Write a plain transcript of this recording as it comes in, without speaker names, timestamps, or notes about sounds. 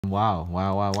Wow,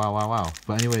 wow, wow, wow, wow, wow.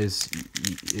 But anyways,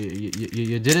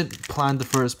 you didn't plan the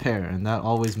first pair, and that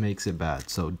always makes it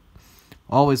bad. So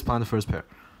always plan the first pair.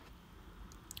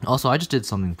 Also, I just did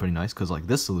something pretty nice, because like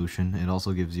this solution, it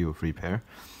also gives you a free pair.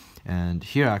 And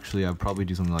here, actually, I'd probably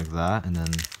do something like that, and then,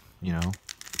 you know,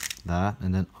 that,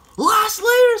 and then... Last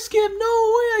layer skip! No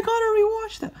way, I gotta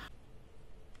rewatch that!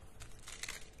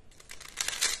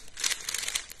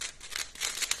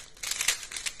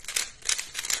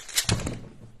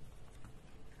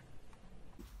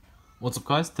 What's up,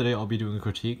 guys? Today I'll be doing a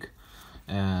critique,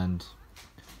 and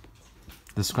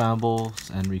the scrambles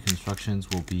and reconstructions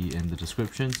will be in the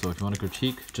description. So if you want to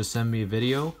critique, just send me a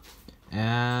video,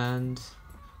 and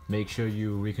make sure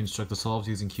you reconstruct the solves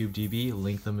using CubeDB,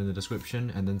 link them in the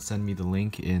description, and then send me the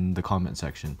link in the comment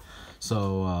section.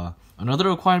 So another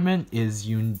requirement is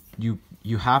you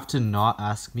have to not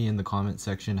ask me in the comment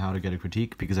section how to get a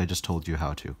critique, because I just told you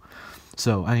how to.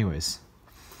 So anyways,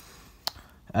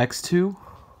 x2,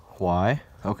 y,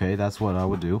 okay, that's what I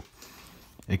would do,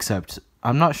 except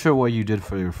I'm not sure what you did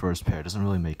for your first pair. It doesn't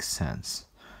really make sense.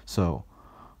 So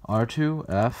r2,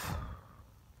 f,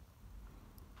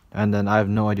 and then I have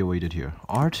no idea what you did here.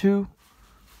 R2,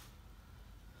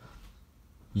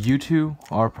 U2,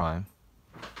 R prime.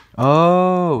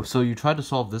 Oh, so you tried to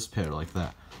solve this pair like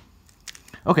that.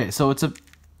 Okay, so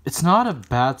it's not a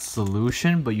bad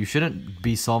solution, but you shouldn't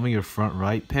be solving your front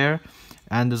right pair.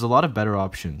 And there's a lot of better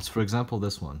options. For example,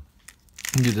 this one.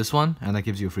 You can do this one, and that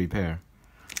gives you a free pair.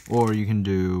 Or you can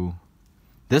do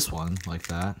this one, like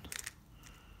that.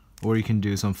 Or you can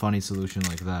do some funny solution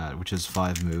like that, which is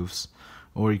 5 moves.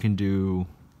 Or you can do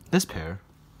this pair.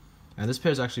 And this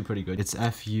pair is actually pretty good. It's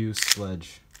FU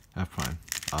sledge F prime.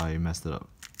 I messed it up.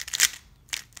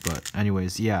 But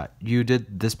anyways, yeah, you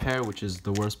did this pair, which is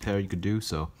the worst pair you could do,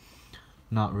 so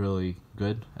not really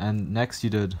good. And next you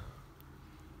did...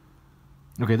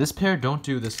 Okay, this pair, don't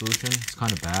do this solution. It's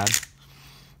kind of bad.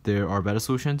 There are better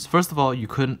solutions. First of all, you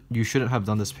shouldn't have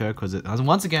done this pair, because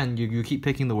once again, you keep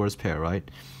picking the worst pair, right?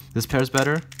 This pair is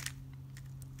better.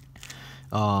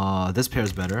 This pair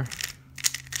is better.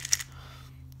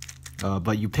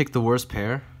 But you pick the worst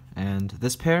pair, and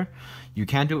this pair, you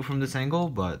can do it from this angle,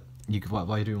 but you could,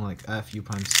 while you're doing like F, U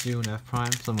prime, soon, F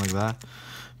prime, something like that.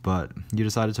 But you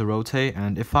decided to rotate,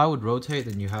 and if I would rotate,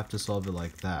 then you have to solve it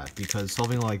like that, because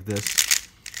solving like this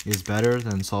is better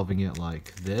than solving it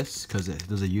like this, because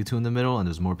there's a U2 in the middle and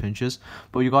there's more pinches.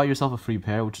 But you got yourself a free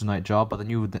pair, which is a nice job, but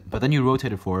then you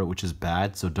rotated for it, which is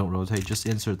bad. So don't rotate, just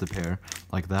insert the pair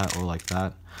like that or like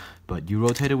that. But you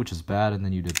rotated, which is bad, and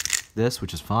then you did this,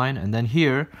 which is fine. And then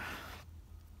here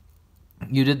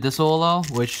you did this OLL,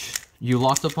 which you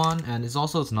locked up on, and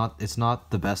it's not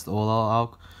the best OLL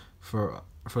out for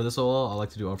this OLL. I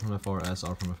like to do R from F or S,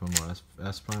 R from F or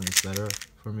S prime. It's better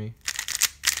for me.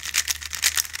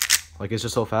 Like, it's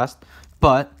just so fast.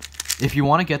 But if you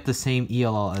want to get the same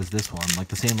ELL as this one, like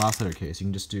the same last letter case, you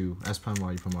can just do S prime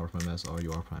Y from R prime S, R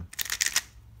U R prime.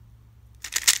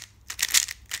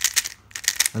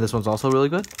 And this one's also really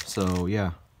good. So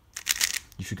yeah,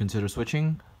 you should consider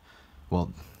switching.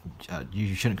 Well,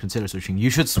 you shouldn't consider switching.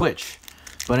 You should switch.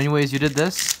 But anyways, you did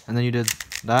this, and then you did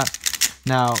that.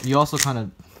 Now, you also kind of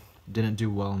didn't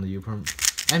do well on the U perm.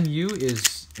 MU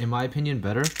is, in my opinion,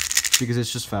 better, because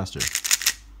it's just faster.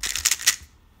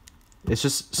 It's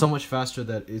just so much faster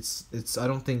that I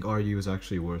don't think RU is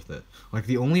actually worth it. Like,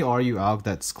 the only RU alg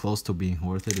that's close to being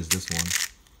worth it is this one.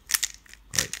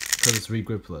 Like, because it's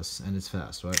regripless and it's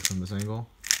fast, right, from this angle.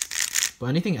 But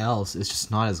anything else is just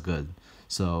not as good.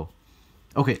 So,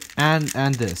 okay, and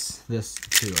this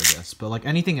too, I guess. But like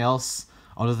anything else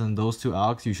other than those two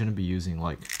algs, you shouldn't be using.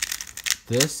 Like,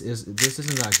 this isn't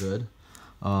that good.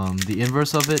 The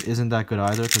inverse of it isn't that good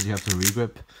either, because you have to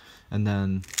regrip. And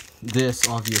then this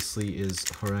obviously is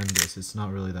horrendous. It's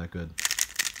not really that good.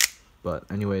 But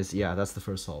anyways, yeah, that's the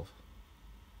first solve.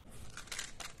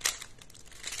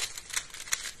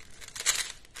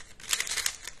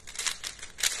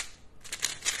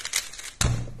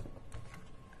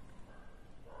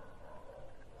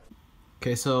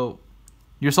 Okay, so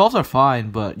your solves are fine,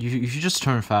 but you should just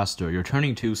turn faster. You're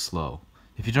turning too slow.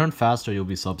 If you turn faster, you'll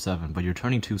be sub 7, but you're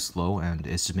turning too slow, and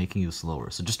it's just making you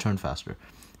slower. So just turn faster.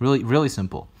 Really, really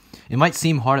simple. It might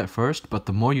seem hard at first, but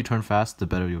the more you turn fast, the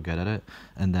better you'll get at it,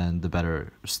 and then the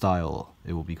better style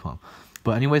it will become.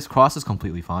 But anyways, cross is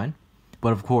completely fine.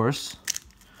 But of course,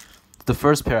 the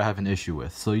first pair I have an issue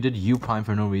with. So you did U prime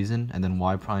for no reason, and then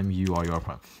Y prime, U, R, U, R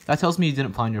prime. That tells me you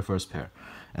didn't plan your first pair.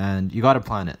 And you gotta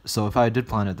plan it. So if I did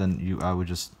plan it, then I would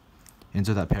just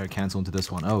insert that pair, cancel into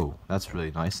this one. Oh, that's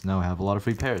really nice. Now I have a lot of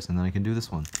free pairs, and then I can do this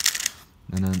one.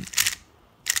 And then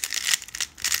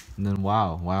And then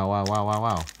wow.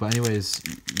 But anyways,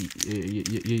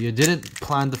 you didn't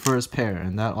plan the first pair,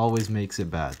 and that always makes it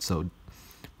bad. So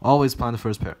always plan the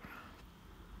first pair.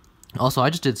 Also, I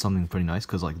just did something pretty nice,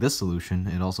 because like this solution,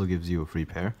 it also gives you a free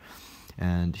pair.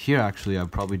 And here actually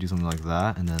I'd probably do something like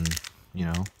that, and then, you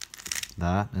know,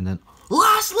 that, and then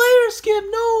last layer skip. No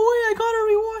way, I gotta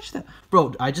rewatch that.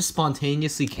 Bro, I just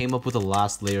spontaneously came up with a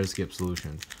last layer skip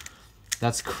solution.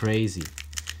 That's crazy.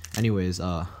 Anyways,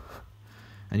 what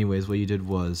you did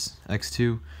was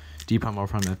x2, d prime r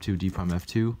prime f2, d prime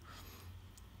f2.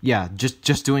 Yeah,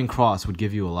 just doing cross would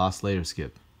give you a last layer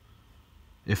skip.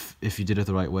 If you did it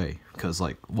the right way, because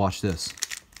like, watch this.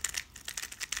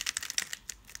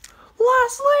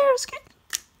 Last layer skip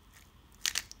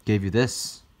gave you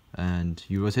this, and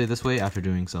you rotate it this way after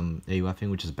doing some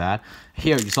AUFing, which is bad.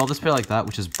 Here, you saw this pair like that,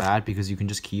 which is bad because you can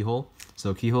just keyhole.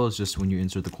 So keyhole is just when you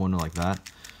insert the corner like that,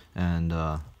 and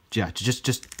yeah,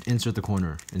 just insert the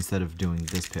corner instead of doing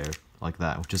this pair like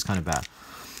that, which is kind of bad.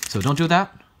 So don't do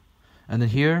that. And then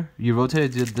here, you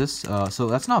rotated, did this, so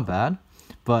that's not bad,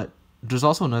 but there's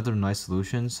also another nice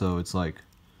solution. So it's like,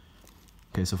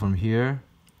 okay, so from here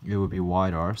it would be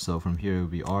wide r, so from here it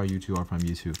would be r u2 r prime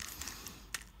u2.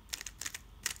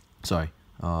 Sorry,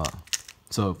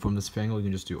 so from this angle you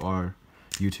can just do r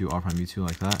u2 r prime u2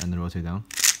 like that, and then rotate down.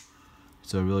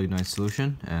 It's a really nice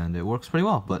solution, and it works pretty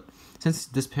well. But since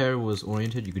this pair was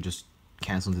oriented, you could just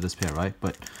cancel into this pair, right?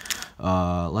 But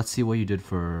let's see what you did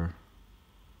for.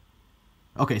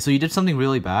 Okay, so you did something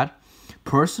really bad.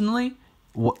 Personally,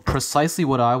 precisely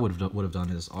what I would have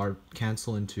done is R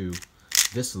cancel into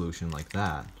this solution like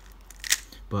that,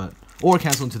 but or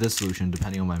cancel into this solution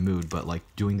depending on my mood. But like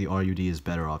doing the RUD is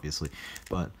better, obviously.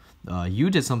 But you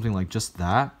did something like just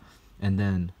that, and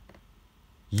then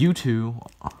U2,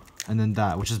 and then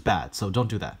that, which is bad. So don't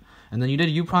do that. And then you did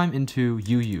U prime into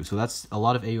UU. So that's a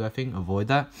lot of AUFing. Avoid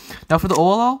that. Now for the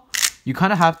OLL, you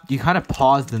kind of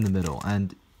paused in the middle,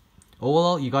 and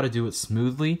OLL you got to do it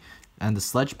smoothly. And the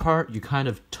sledge part, you kind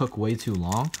of took way too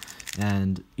long.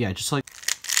 And yeah, just like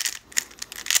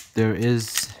there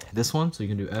is this one, so you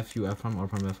can do FU, F prime, R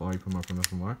prime, F, R, E prime, R prime, F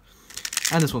prime, R.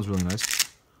 And this one's really nice.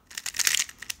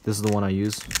 This is the one I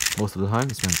use most of the time.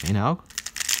 It's my main alg.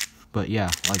 But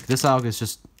yeah, like this alg is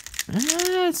just,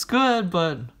 it's good,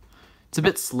 but it's a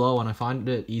bit slow, and I find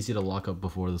it easy to lock up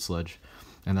before the sledge.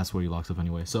 And that's where he locks up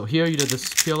anyway. So here you did this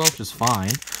PLL, which is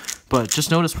fine. But just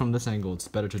notice from this angle, it's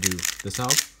better to do this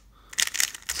alg.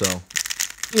 So,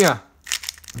 yeah,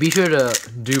 be sure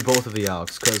to do both of the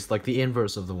algs, because like the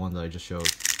inverse of the one that I just showed,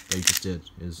 that you just did,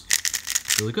 is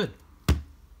really good.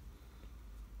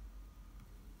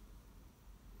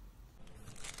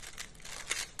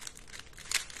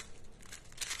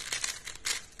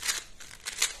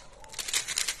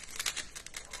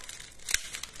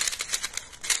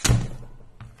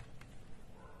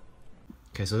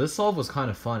 Okay, so this solve was kind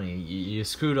of funny. You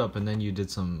screwed up and then you did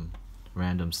some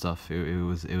random stuff. It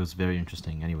was very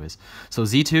interesting. Anyways, so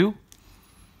Z2,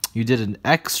 you did an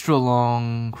extra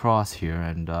long cross here,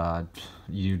 and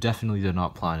you definitely did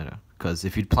not plan it. Because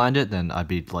if you'd planned it, then I'd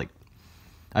be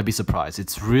surprised.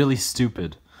 It's really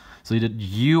stupid. So you did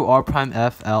U R prime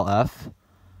F L F.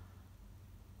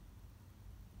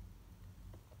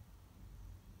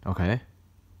 Okay.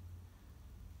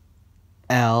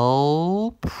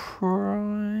 L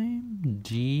prime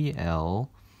D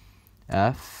L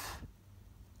F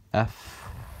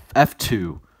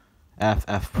F2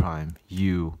 F prime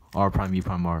U R prime E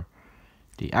prime R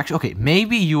D. Actually, okay,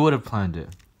 maybe you would have planned it.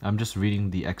 I'm just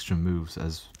reading the extra moves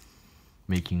as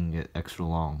making it extra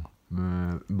long,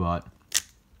 but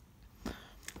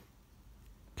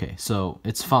okay, so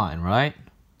it's fine, right?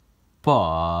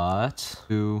 But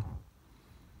two,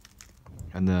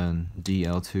 and then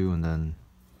DL2, and then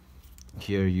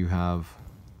here you have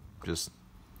just,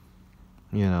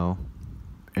 you know,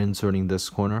 inserting this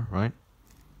corner, right?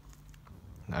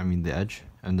 I mean the edge,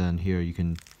 and then here you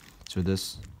can insert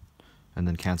this, and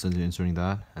then cancel into inserting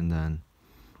that, and then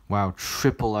wow,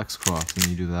 triple X cross, and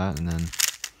you do that, and then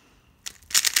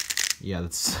yeah,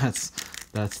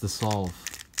 that's the solve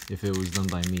if it was done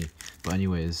by me. But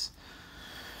anyways,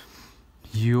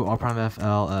 U R prime F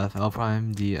L F L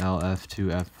prime D L F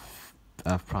 2 F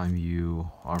prime U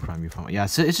R prime U prime. Yeah,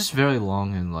 so it's just very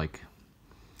long, and like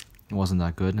it wasn't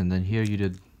that good. And then here you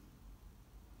did.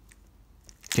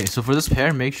 Okay, so for this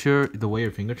pair, make sure the way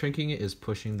you're finger tricking it is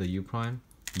pushing the U prime,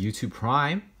 U2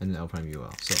 prime, and then L prime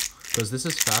UL. So because this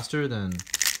is faster than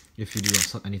if you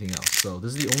do anything else. So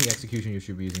this is the only execution you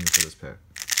should be using for this pair.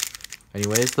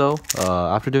 Anyways, though,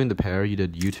 after doing the pair, you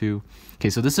did U2. Okay,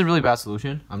 so this is a really bad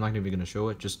solution. I'm not going to be going to show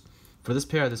it. Just for this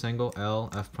pair at this angle, L,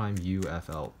 F prime, U, F,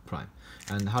 L prime.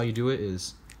 And how you do it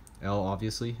is L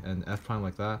obviously, and F prime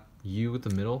like that, U with the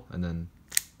middle, and then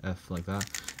F like that.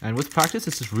 And with practice,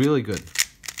 this is really good.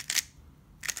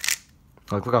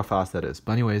 Like, look how fast that is.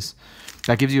 But anyways,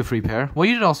 that gives you a free pair. Well,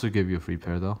 you did also give you a free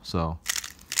pair though. So,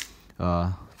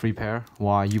 free pair,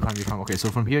 Y, U prime, U prime. Okay, so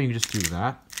from here, you can just do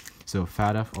that. So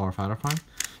fat F or fat F prime.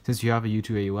 Since you have a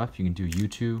U2 AUF, you can do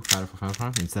U2 fat F or fat F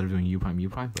prime instead of doing U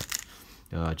prime,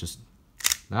 but just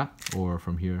that. Or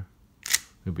from here,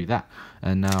 it would be that.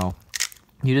 And now,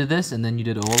 you did this, and then you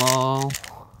did OLL,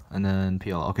 and then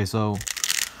PLL. Okay, so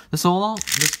this OLL,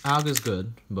 this AG is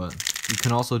good, but you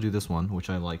can also do this one, which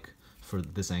I like for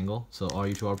this angle. So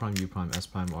RU to R prime, U prime, S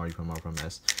prime, RU prime, R prime,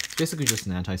 S. It's basically just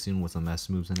an anti-scene with some S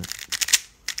moves in it.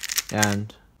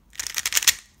 And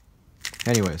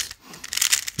anyways,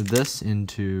 this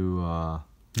into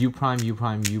U prime, U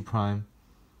prime, U prime.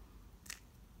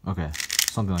 Okay,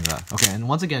 something like that. Okay, and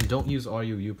once again, don't use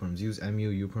RU U primes. Use MU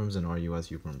U primes and RUS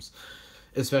U primes.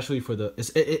 Especially for the,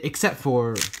 except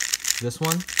for this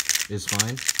one is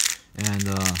fine. And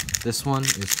this one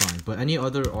is fine. But any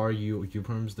other RU U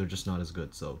primes, they're just not as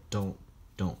good. So don't.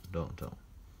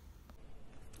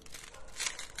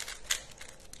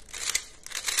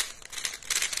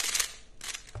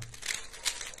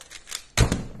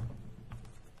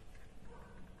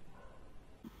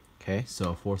 Okay,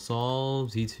 so for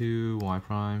solve, Z2, Y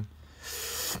prime.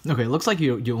 Okay, it looks like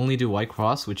you only do white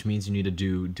cross, which means you need to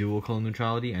do dual color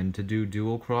neutrality. And to do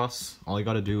dual cross, all you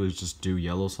gotta do is just do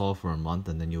yellow solve for a month,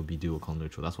 and then you'll be dual color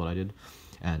neutral. That's what I did.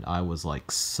 And I was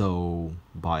like so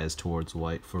biased towards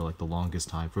white for like the longest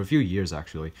time, for a few years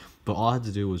actually. But all I had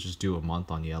to do was just do a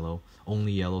month on yellow,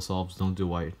 only yellow solves, don't do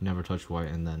white, never touch white,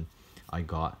 and then I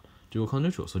got dual color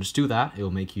neutral. So just do that, it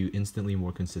will make you instantly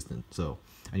more consistent. So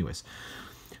anyways,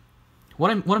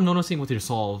 what I'm noticing with your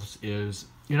solves is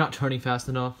you're not turning fast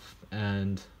enough,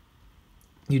 and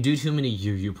you do too many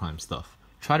U prime stuff.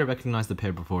 Try to recognize the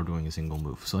pair before doing a single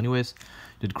move. So anyways,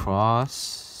 did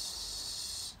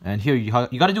cross, and here you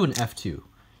gotta do an F2.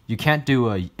 You can't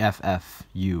do a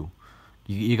FFU.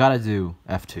 You gotta do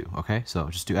F2. Okay, so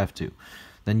just do F2.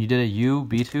 Then you did a U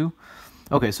B2.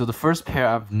 Okay, so the first pair,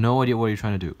 I have no idea what you're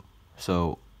trying to do.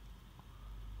 So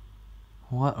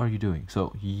what are you doing?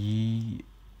 So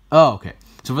oh, okay.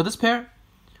 So for this pair,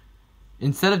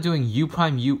 instead of doing U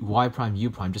prime, Y prime, U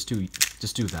prime, just do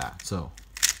that. So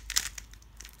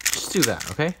just do that,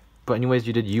 okay? But anyways,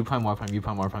 you did U prime, Y prime, U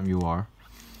prime, R prime, UR.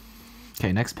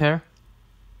 Okay, next pair.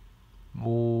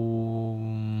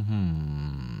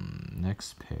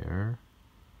 Next pair.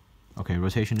 Okay,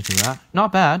 rotation into that.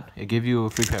 Not bad. It gave you a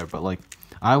free pair, but like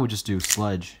I would just do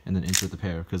sledge and then insert the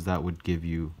pair, because that would give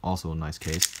you also a nice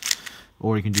case.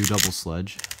 Or you can do double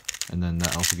sledge, and then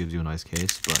that also gives you a nice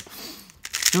case. But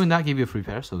doing that gave you a free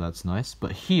pair, so that's nice.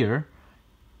 But here,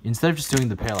 instead of just doing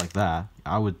the pair like that,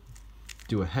 I would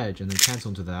do a hedge and then cancel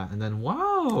into that, and then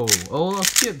wow! Oh,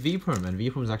 let's skip V perm, and V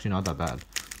perm is actually not that bad.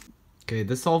 Okay,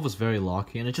 this solve was very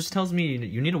locky, and it just tells me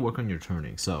you need to work on your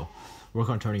turning. So, work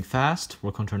on turning fast,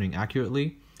 work on turning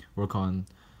accurately, work on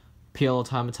PLL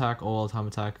time attack, OL time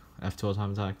attack, F2L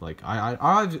time attack. Like I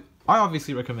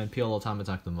obviously recommend PLL time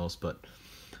attack the most, but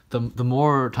the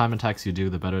more time attacks you do,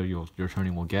 the better your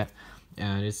turning will get.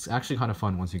 And it's actually kind of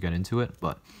fun once you get into it,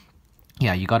 but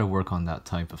yeah, you got to work on that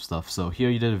type of stuff. So here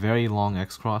you did a very long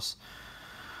X cross.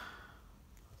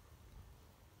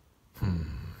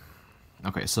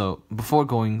 Okay, so before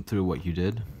going through what you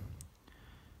did,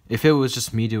 if it was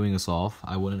just me doing a solve,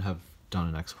 I wouldn't have done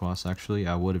an X cross actually.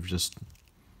 I would have just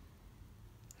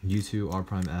U2, R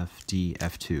prime, F, D,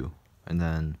 F2, and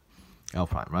then L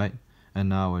prime, right? And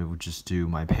now I would just do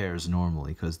my pairs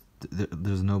normally, because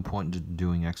there's no point in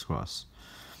doing X cross.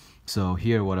 So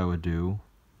here what I would do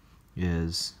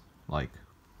is like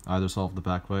either solve the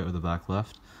back right or the back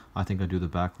left. I think I do the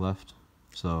back left,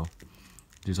 so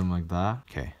do something like that.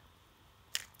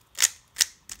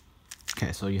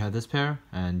 Okay, so you had this pair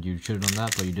and you should have done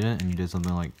that, but you didn't, and you did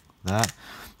something like that.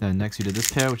 Then next you did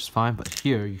this pair, which is fine, but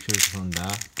here you should have done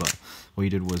that, but what you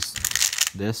did was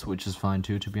this, which is fine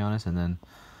too, to be honest. And then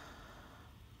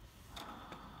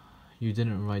you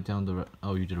didn't write down the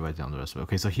oh, you did write down the rest of it.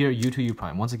 Okay, so here U2 U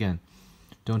prime. Once again,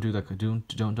 don't do that.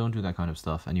 Don't do that kind of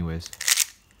stuff. Anyways,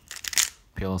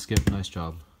 PLL skip. Nice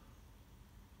job.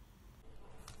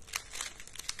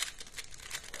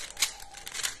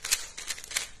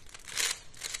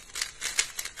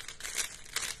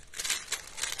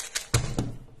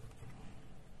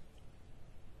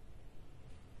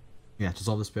 Yeah, to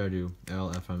solve this pair, do L,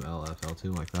 F, M, L, F,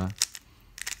 L2 like that.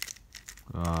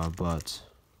 But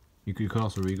you could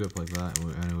also regrip like that,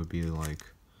 and it would be like.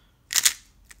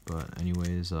 But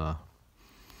anyways,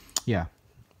 yeah.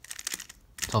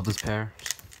 Solve this pair.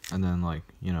 and then like,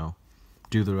 you know,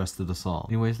 do the rest of the solve.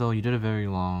 Anyways though, you did a very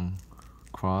long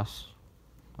cross.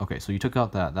 Okay, so you took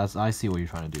out that. I see what you're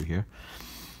trying to do here.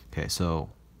 Okay, so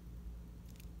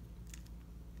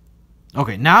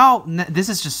okay, now this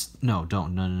is just no.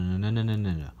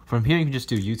 From here you can just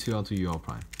do U2 L2 UL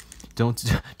prime.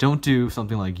 Don't do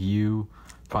something like U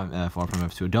prime F R prime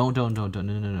F2. Don't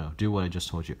no. Do what I just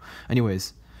told you.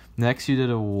 Anyways, next you did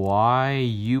a Y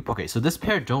U. Okay, so this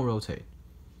pair don't rotate.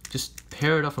 Just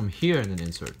pair it up from here and then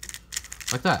insert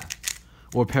like that,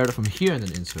 or pair it up from here and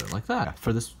then insert like that.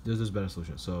 For this, there's a better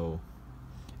solution. So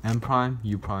M prime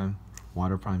U prime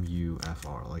Y prime U F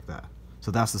R like that.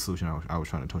 So that's the solution I was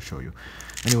trying to show you.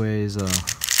 Anyways,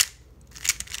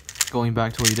 going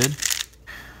back to what you did.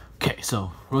 Okay,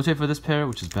 so rotate for this pair,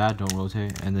 which is bad, don't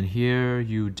rotate. And then here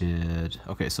you did,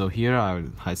 okay, so here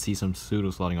I see some pseudo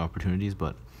slotting opportunities,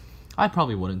 but I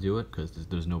probably wouldn't do it because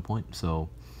there's no point. So,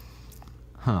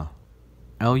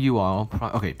 LUL,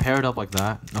 okay, pair it up like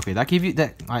that. Okay, that gave you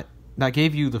that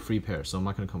gave you the free pair, so I'm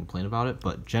not gonna complain about it.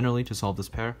 But generally, to solve this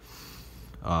pair,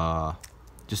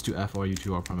 just do F R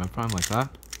U2 R prime F prime like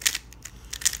that.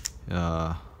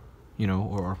 You know,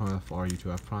 or R prime F R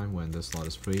U2 F prime when this slot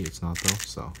is free. It's not though,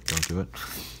 so don't do it.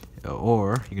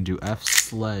 Or you can do F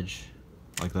sledge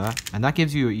like that, and that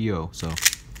gives you your EO. So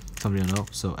somebody will know.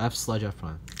 So F sledge F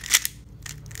prime.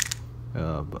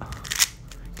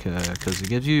 Because it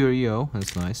gives you your EO.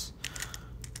 That's nice.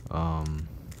 Or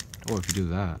if you do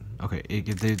that, okay,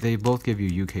 they both give you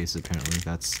U cases apparently.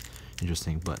 That's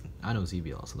interesting, but I know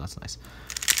ZBL, so that's nice.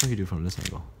 What if you do it from this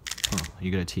angle? You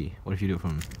get a T. What if you do it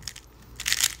from...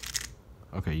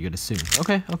 Okay, you get a soon.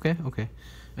 Okay.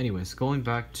 Anyways, going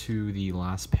back to the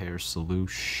last pair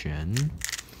solution,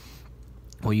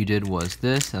 what you did was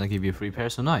this, and I gave you a free pair,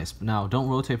 so nice. But now, don't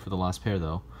rotate for the last pair,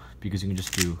 though, because you can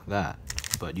just do that.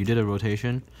 But you did a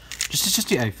rotation.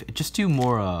 Just do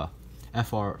more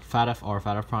FR, fat F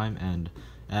prime, and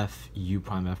FU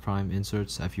prime F prime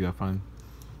inserts, FU F prime.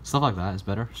 Stuff like that is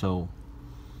better, so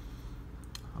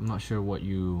I'm not sure what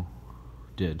you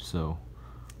did, so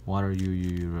water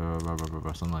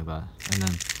something like that. And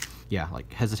then yeah,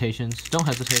 like hesitations, don't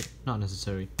hesitate, not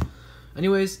necessary.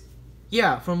 Anyways,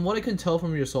 yeah, from what I can tell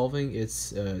from your solving, it's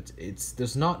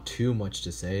there's not too much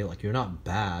to say. Like, you're not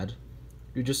bad,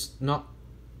 there's nothing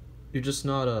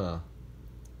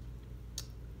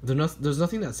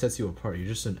that sets you apart. You're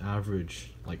just an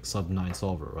average, like, sub 9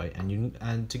 solver, right?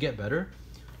 And to get better,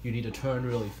 you need to turn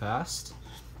really fast,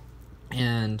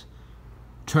 and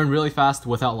turn really fast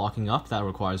without locking up. That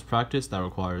requires practice, that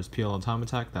requires PL on time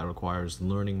attack, that requires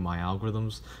learning my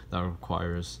algorithms, that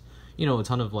requires, you know, a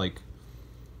ton of, like,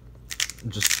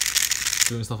 just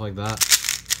doing stuff like that.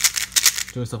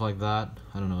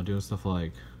 I don't know, doing stuff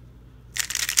like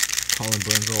Colin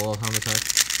Brenzel all time attack.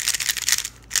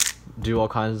 Do all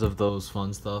kinds of those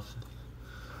fun stuff.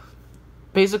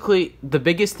 Basically, the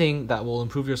biggest thing that will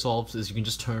improve your solves is you can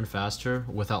just turn faster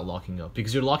without locking up,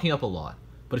 because you're locking up a lot.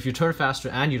 But if you turn faster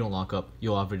and you don't lock up,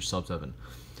 you'll average sub 7.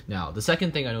 Now, the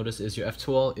second thing I noticed is your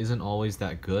F2L isn't always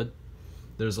that good.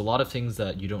 There's a lot of things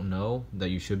that you don't know that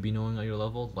you should be knowing at your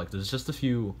level. Like, there's just a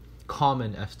few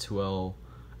common F2L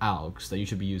algs that you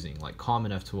should be using, like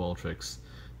common F2L tricks.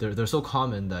 They're so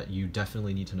common that you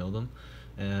definitely need to know them.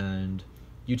 And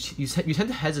you tend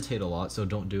to hesitate a lot, so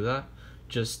don't do that.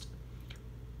 Just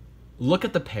look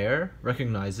at the pair,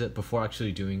 recognize it before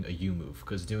actually doing a U move,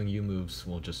 because doing U moves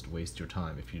will just waste your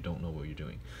time if you don't know what you're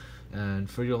doing. And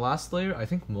for your last layer, I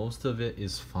think most of it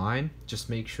is fine. Just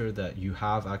make sure that you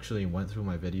have actually went through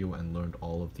my video and learned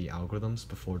all of the algorithms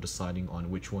before deciding on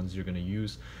which ones you're going to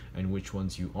use and which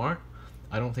ones you aren't.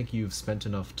 I don't think you've spent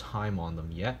enough time on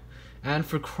them yet. And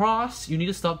for cross, you need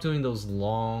to stop doing those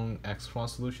long X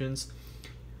cross solutions.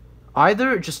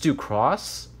 Either just do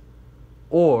cross,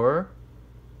 or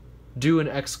do an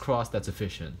X cross that's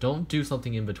efficient. Don't do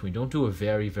something in between. Don't do a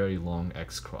very, very long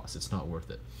X cross. It's not worth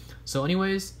it. So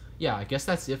anyways, yeah, I guess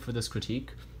that's it for this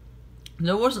critique.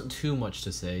 There wasn't too much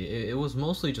to say. It was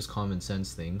mostly just common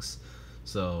sense things.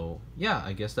 So yeah,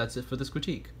 I guess that's it for this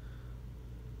critique.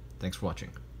 Thanks for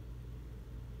watching.